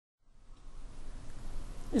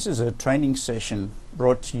This is a training session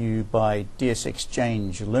brought to you by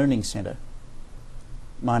DataStage Learning Centre.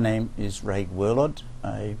 My name is Ray Werlod.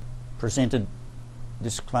 I presented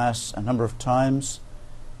this class a number of times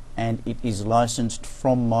and it is licensed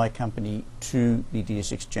from my company to the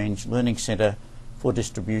DataStage Learning Centre for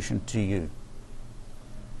distribution to you.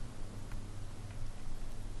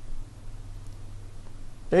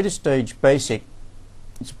 DataStage Basic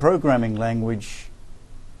is a programming language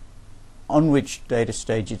on which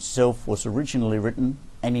DataStage itself was originally written,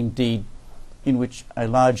 and indeed in which a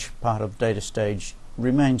large part of DataStage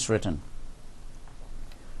remains written.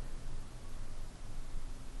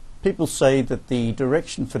 People say that the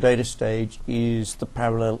direction for DataStage is the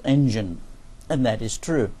parallel engine, and that is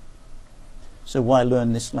true. So why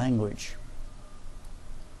learn this language?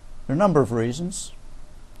 There are a number of reasons.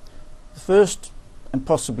 The first, and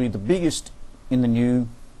possibly the biggest in the new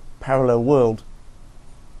parallel world,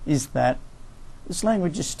 is that this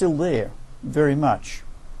language is still there, very much.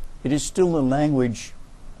 It is still the language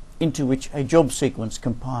into which a job sequence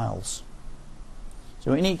compiles.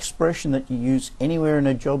 So any expression that you use anywhere in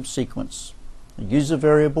a job sequence, a user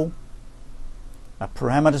variable, a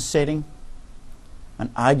parameter setting,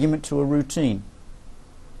 an argument to a routine,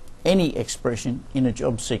 any expression in a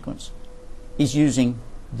job sequence is using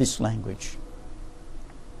this language.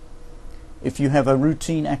 If you have a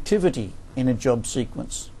routine activity in a job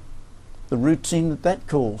sequence, the routine that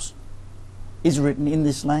calls is written in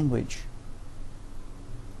this language.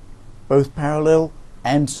 Both parallel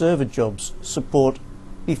and server jobs support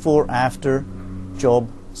before-after job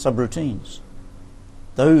subroutines.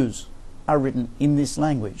 Those are written in this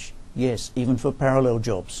language, yes, even for parallel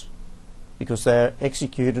jobs, because they are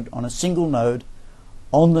executed on a single node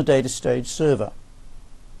on the DataStage server.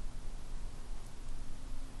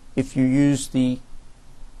 If you use the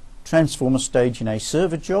transformer stage in a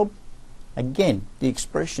server job, again, the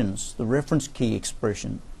expressions, the reference key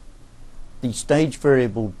expression, the stage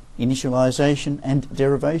variable initialization and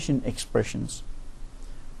derivation expressions,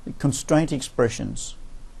 the constraint expressions,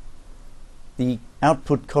 the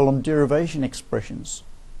output column derivation expressions,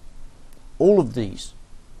 all of these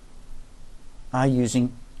are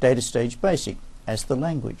using DataStage Basic as the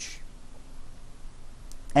language.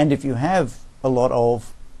 And if you have a lot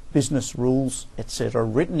of business rules, etc.,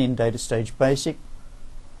 written in DataStage Basic,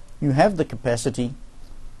 you have the capacity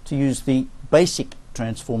to use the basic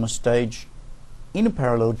transformer stage in a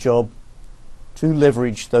parallel job to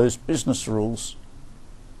leverage those business rules,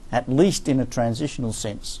 at least in a transitional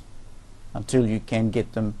sense, until you can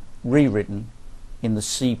get them rewritten in the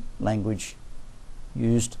C language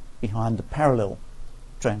used behind the parallel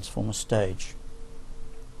transformer stage.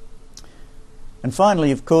 And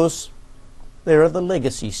finally, of course, there are the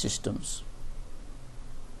legacy systems.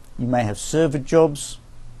 You may have server jobs,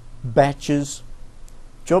 batches,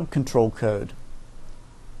 job control code,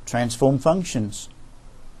 transform functions,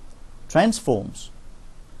 transforms,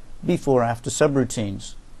 before-after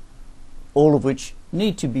subroutines, all of which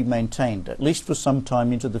need to be maintained at least for some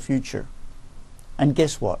time into the future. And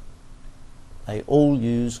guess what? They all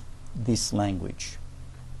use this language.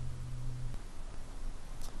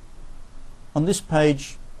 On this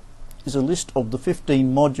page is a list of the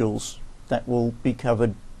 15 modules that will be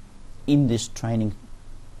covered in this training.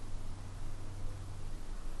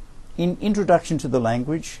 In Introduction to the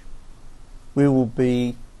Language, we will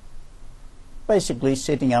be basically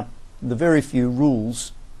setting up the very few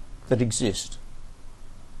rules that exist.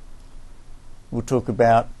 We'll talk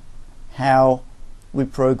about how we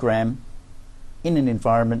program in an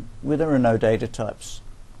environment where there are no data types.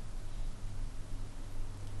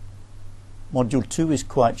 Module 2 is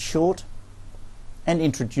quite short and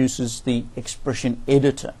introduces the expression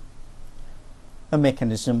editor, a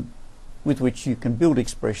mechanism with which you can build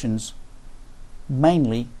expressions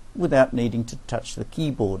mainly without needing to touch the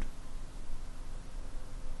keyboard.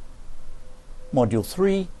 Module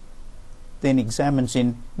 3 then examines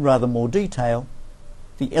in rather more detail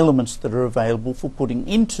the elements that are available for putting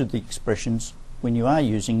into the expressions when you are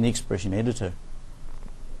using the expression editor.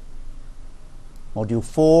 Module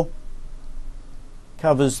 4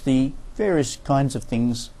 covers the various kinds of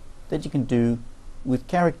things that you can do with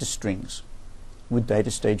character strings with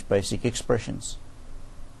DataStage Basic expressions.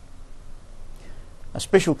 A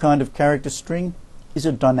special kind of character string is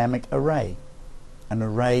a dynamic array, an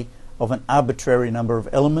array of an arbitrary number of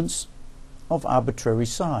elements of arbitrary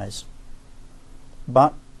size,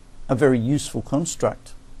 but a very useful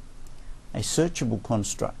construct, a searchable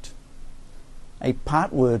construct, a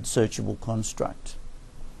part word searchable construct,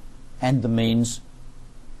 and the means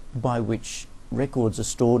by which records are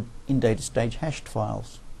stored in DataStage hashed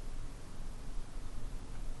files.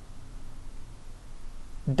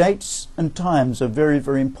 Dates and times are very,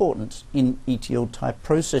 very important in ETL type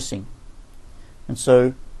processing, and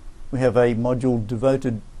so we have a module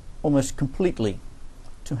devoted almost completely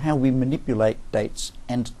to how we manipulate dates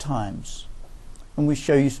and times, and we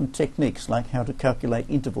show you some techniques like how to calculate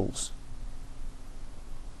intervals,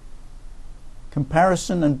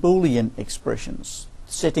 comparison and Boolean expressions,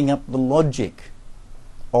 setting up the logic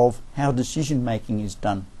of how decision making is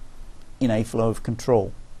done in a flow of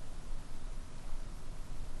control.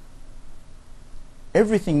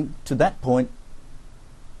 Everything to that point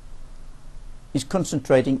is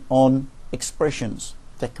concentrating on expressions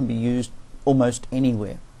that can be used almost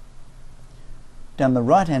anywhere. Down the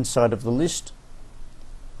right hand side of the list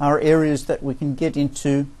are areas that we can get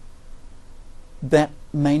into that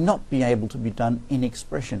may not be able to be done in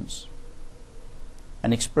expressions.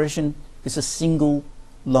 An expression is a single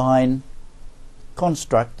line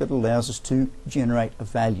construct that allows us to generate a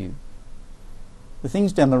value. The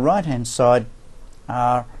things down the right hand side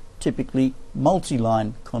are typically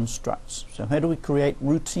multi-line constructs. So how do we create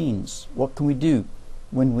routines? What can we do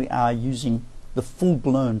when we are using the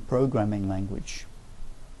full-blown programming language?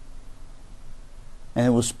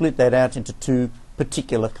 And we'll split that out into two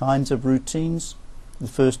particular kinds of routines. The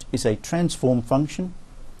first is a transform function,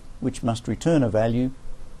 which must return a value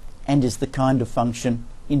and is the kind of function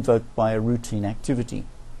invoked by a routine activity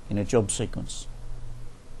in a job sequence.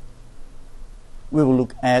 We will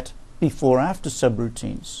look at before-after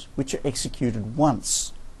subroutines, which are executed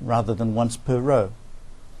once rather than once per row,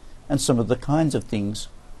 and some of the kinds of things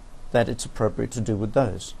that it's appropriate to do with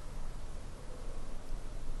those.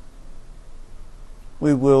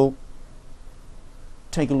 We will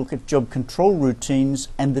take a look at job control routines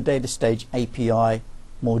and the DataStage API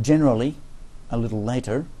more generally a little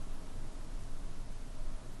later.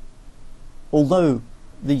 Although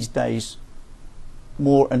these days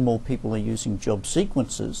more and more people are using job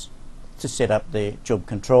sequences to set up their job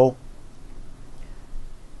control,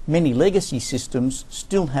 many legacy systems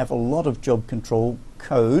still have a lot of job control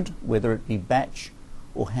code, whether it be batch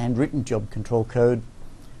or handwritten job control code,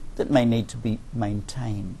 that may need to be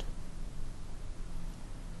maintained.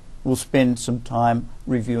 We'll spend some time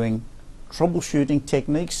reviewing troubleshooting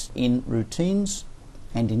techniques in routines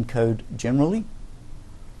and in code generally.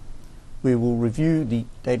 We will review the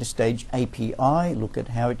DataStage API, look at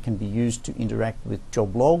how it can be used to interact with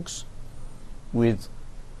job logs, with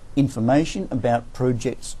information about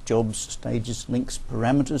projects, jobs, stages, links,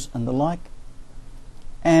 parameters and the like,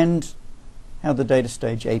 and how the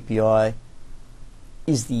DataStage API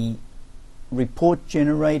is the report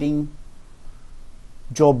generating,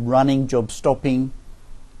 job running, job stopping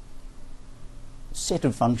set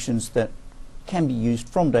of functions that can be used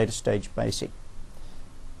from DataStage Basic.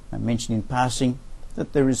 I mentioned in passing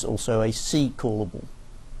that there is also a C callable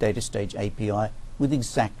DataStage API with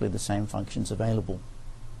exactly the same functions available.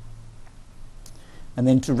 And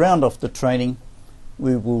then to round off the training,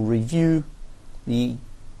 we will review the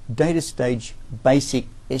DataStage Basic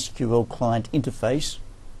SQL Client Interface,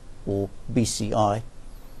 or BCI,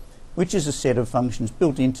 which is a set of functions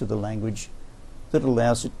built into the language that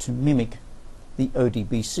allows it to mimic the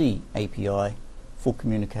ODBC API for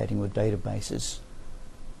communicating with databases.